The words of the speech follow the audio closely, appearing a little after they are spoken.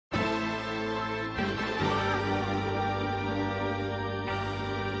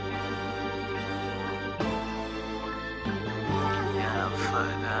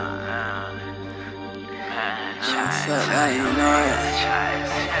felt like you know it.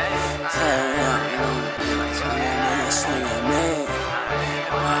 Turn up, you know, turn that nigga slinging me.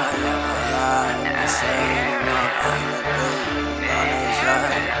 I never lie, I say you know I'm the dude. On this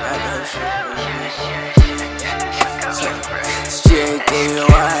ride, like that shit. It's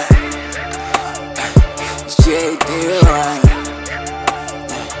JDY. It's JDY.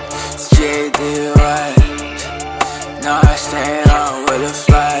 It's JDY. No, I stay on with the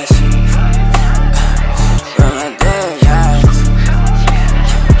flies.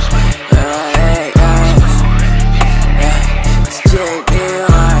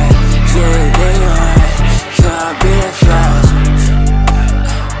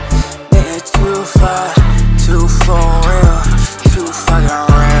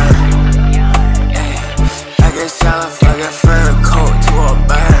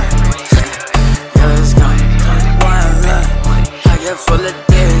 Full of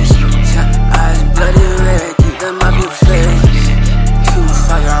dish, eyes bloody red, keep them up your face. Too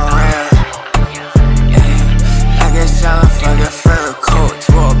fucking rare. I guess y'all a fucking fur coat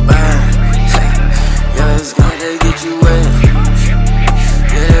to a burn. Yo, it's gonna get you wet.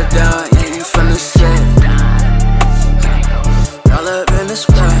 Get it down, yeah, you from the set. All up in the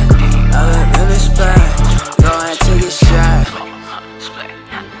spot, all up in the spot. Go and take a shot.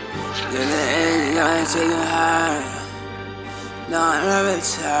 Get the end, go and take a high. No, I'm never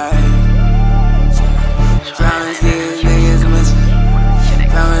tired. Promise these niggas missing.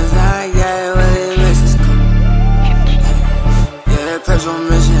 Promise I got it when they misses come. Yeah, that personal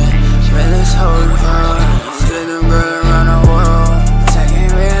mission. Man, this whole world. Spin them girls around the world. I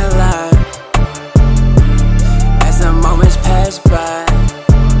can't realize as the moments pass by.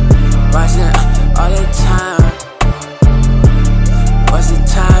 Watching all the time. Watch the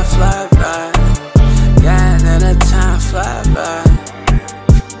time fly by. Yeah, and then the time fly by.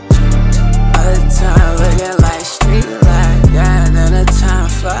 All the time looking like street light. Yeah, and then the time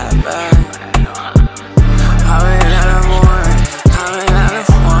fly by. I went out of morning, I went out of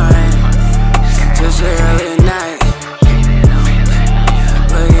morning. Just early night.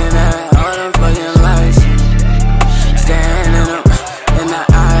 Looking at all them fucking lights. Staring in the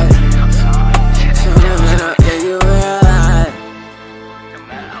eyes. In the middle, yeah, you realize.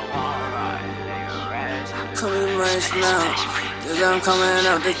 Call me much now, cause I'm coming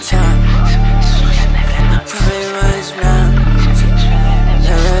up the top. Call me much now,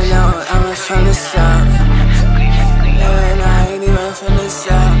 never know I'm from the south. Never know I ain't even from the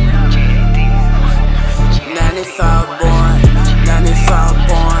south. 95 born, 95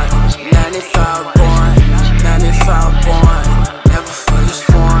 born, 95 born, 95 born. Never fucking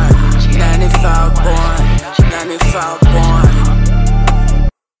born, 95 born, 95 born.